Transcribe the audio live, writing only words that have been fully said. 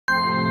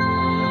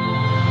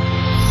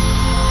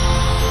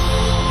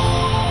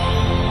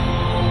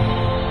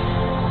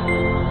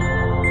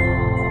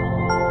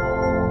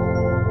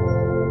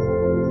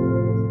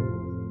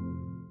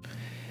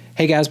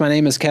Hey guys, my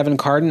name is Kevin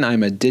Carden.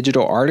 I'm a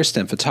digital artist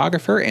and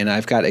photographer, and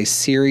I've got a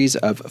series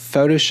of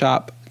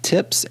Photoshop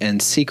tips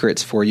and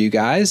secrets for you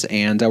guys.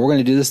 And we're going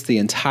to do this the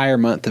entire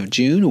month of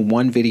June,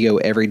 one video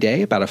every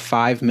day, about a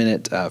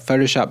 5-minute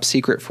Photoshop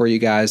secret for you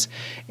guys.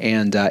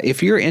 And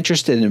if you're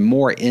interested in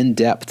more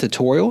in-depth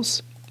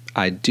tutorials,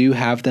 I do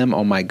have them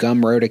on my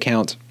Gumroad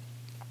account.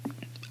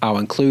 I'll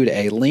include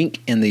a link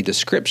in the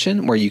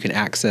description where you can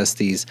access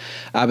these,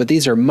 but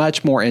these are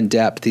much more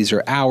in-depth. These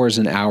are hours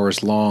and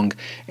hours long,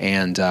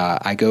 and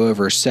I go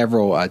over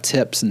several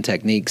tips and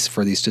techniques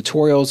for these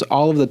tutorials.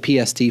 All of the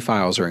PSD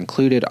files are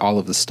included. All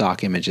of the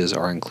stock images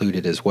are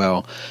included as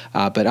well,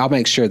 but I'll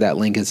make sure that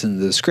link is in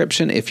the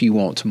description if you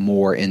want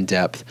more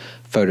in-depth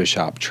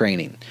Photoshop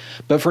training.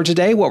 But for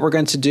today, what we're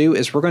going to do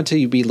is we're going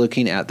to be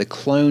looking at the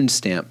clone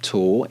stamp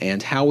tool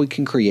and how we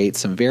can create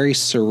some very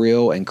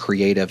surreal and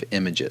creative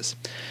images.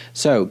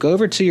 So go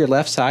over to your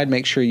left side,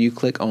 make sure you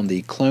click on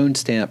the clone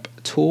stamp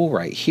tool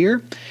right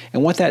here.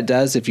 And what that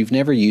does, if you've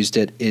never used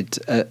it, it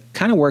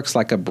kind of works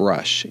like a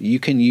brush. You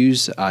can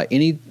use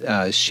any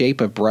shape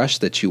of brush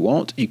that you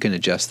want. You can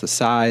adjust the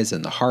size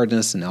and the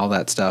hardness and all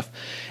that stuff.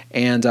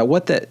 And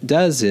what that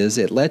does is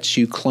it lets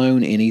you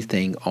clone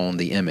anything on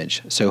the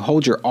image. So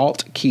hold your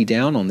Alt key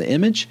down on the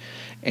image,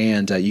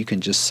 and you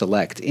can just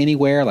select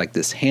anywhere, like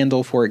this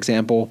handle, for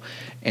example.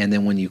 And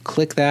then when you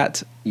click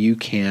that, you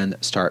can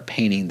start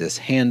painting this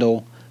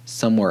handle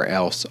somewhere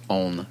else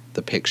on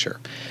the picture.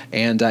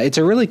 And it's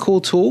a really cool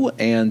tool,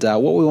 and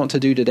what we want to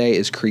do today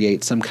is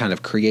create some kind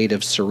of creative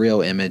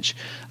surreal image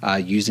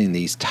using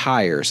these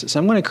tires.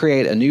 So I'm going to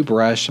create a new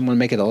brush. I'm going to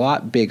make it a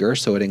lot bigger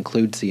so it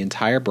includes the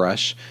entire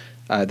brush,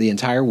 the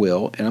entire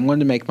wheel, and I'm going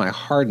to make my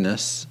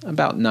hardness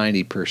about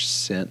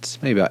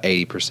 90%, maybe about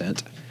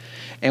 80%.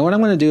 And what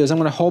I'm going to do is I'm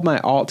going to hold my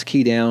Alt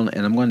key down,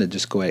 and I'm going to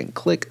just go ahead and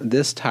click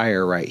this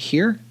tire right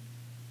here.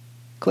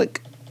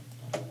 Click.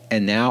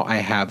 And now I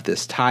have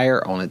this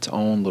tire on its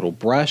own little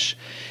brush.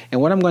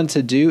 And what I'm going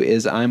to do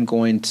is I'm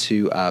going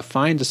to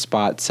find a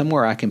spot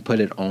somewhere I can put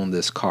it on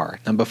this car.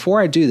 Now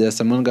before I do this,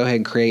 I'm going to go ahead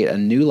and create a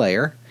new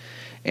layer.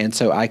 And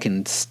so I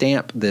can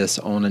stamp this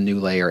on a new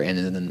layer and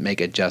then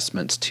make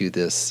adjustments to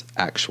this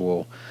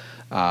actual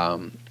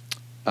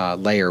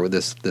layer with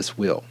this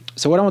wheel.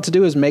 So what I want to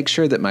do is make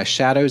sure that my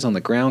shadows on the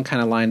ground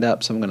kind of lined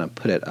up. So I'm going to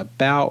put it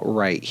about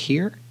right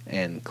here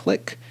and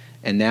click.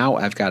 And now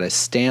I've got a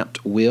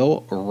stamped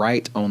wheel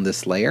right on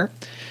this layer.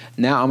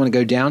 Now I'm going to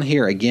go down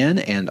here again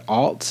and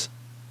Alt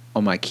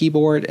on my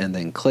keyboard and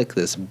then click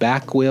this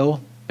back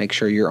wheel. Make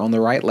sure you're on the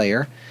right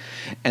layer.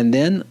 And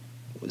then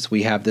as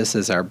we have this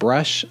as our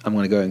brush, I'm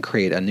going to go and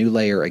create a new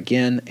layer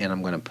again, and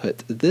I'm going to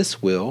put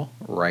this wheel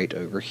right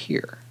over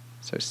here.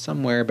 So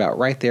somewhere about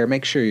right there.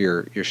 Make sure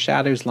your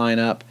shadows line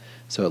up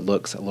so it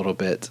looks a little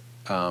bit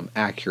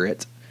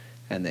accurate.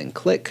 And then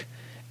click.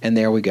 And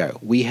there we go.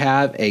 We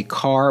have a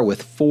car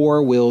with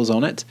 4 wheels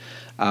on it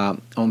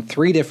on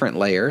 3 different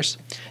layers.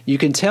 You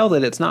can tell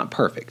that it's not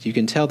perfect. You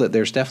can tell that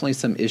there's definitely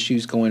some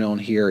issues going on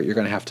here. You're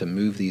going to have to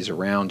move these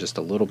around just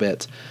a little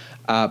bit.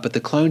 But the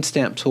clone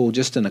stamp tool,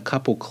 just in a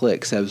couple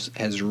clicks,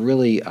 has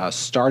really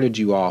started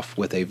you off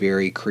with a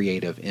very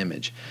creative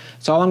image.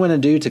 So all I'm going to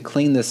do to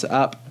clean this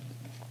up,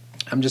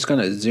 I'm just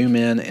going to zoom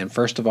in, and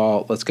first of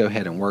all, let's go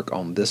ahead and work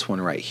on this one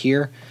right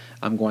here.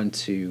 I'm going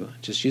to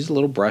just use a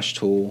little brush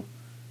tool,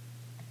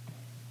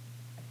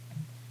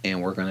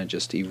 and we're going to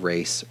just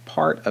erase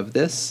part of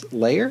this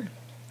layer,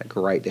 like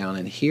right down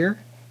in here.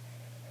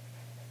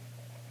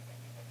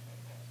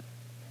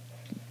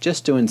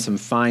 Just doing some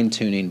fine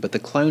tuning, but the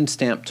clone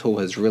stamp tool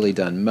has really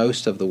done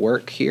most of the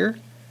work here.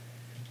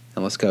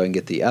 And let's go and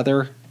get the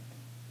other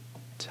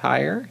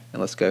tire,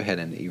 and let's go ahead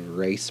and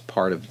erase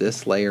part of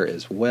this layer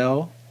as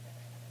well,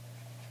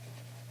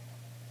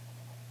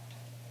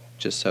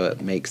 just so it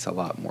makes a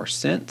lot more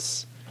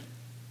sense.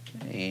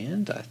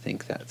 And I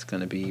think that's going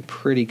to be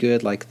pretty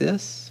good like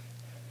this.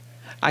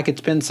 I could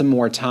spend some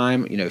more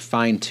time,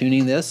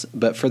 fine-tuning this,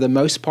 but for the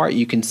most part,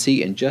 you can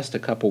see in just a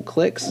couple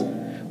clicks,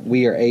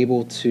 we are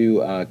able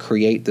to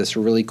create this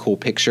really cool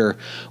picture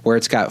where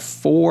it's got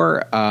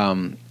 4.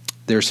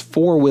 There's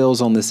 4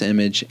 wheels on this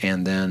image,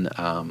 and then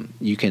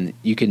you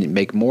can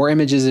make more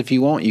images if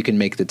you want. You can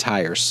make the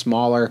tires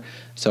smaller,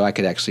 so I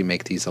could actually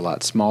make these a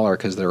lot smaller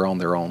because they're on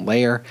their own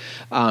layer.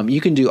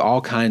 You can do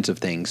all kinds of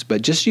things,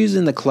 but just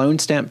using the clone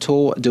stamp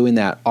tool, doing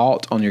that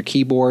Alt on your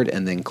keyboard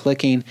and then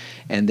clicking,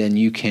 and then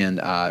you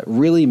can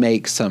really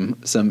make some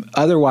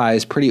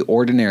otherwise pretty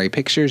ordinary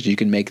pictures. You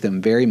can make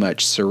them very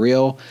much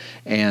surreal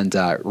and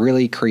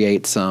really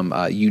create some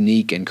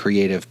unique and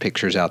creative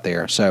pictures out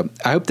there. So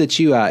I hope that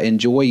you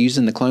enjoy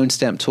using the clone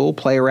stamp tool,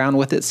 play around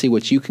with it, see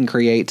what you can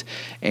create,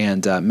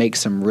 and make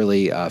some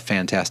really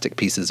fantastic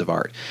pieces of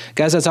art.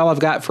 Guys, that's all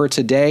I've got for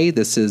today.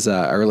 This is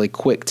a really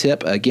quick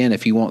tip. Again,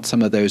 if you want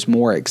some of those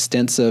more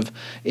extensive,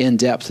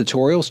 in-depth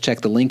tutorials,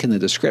 check the link in the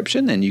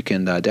description, and you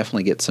can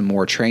definitely get some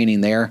more training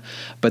there.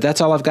 But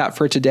that's all I've got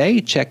for today.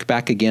 Check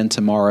back again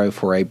tomorrow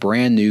for a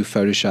brand new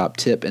Photoshop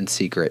tip and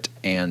secret,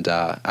 and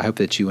I hope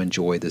that you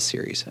enjoy this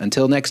series.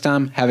 Until next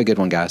time, have a good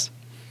one, guys.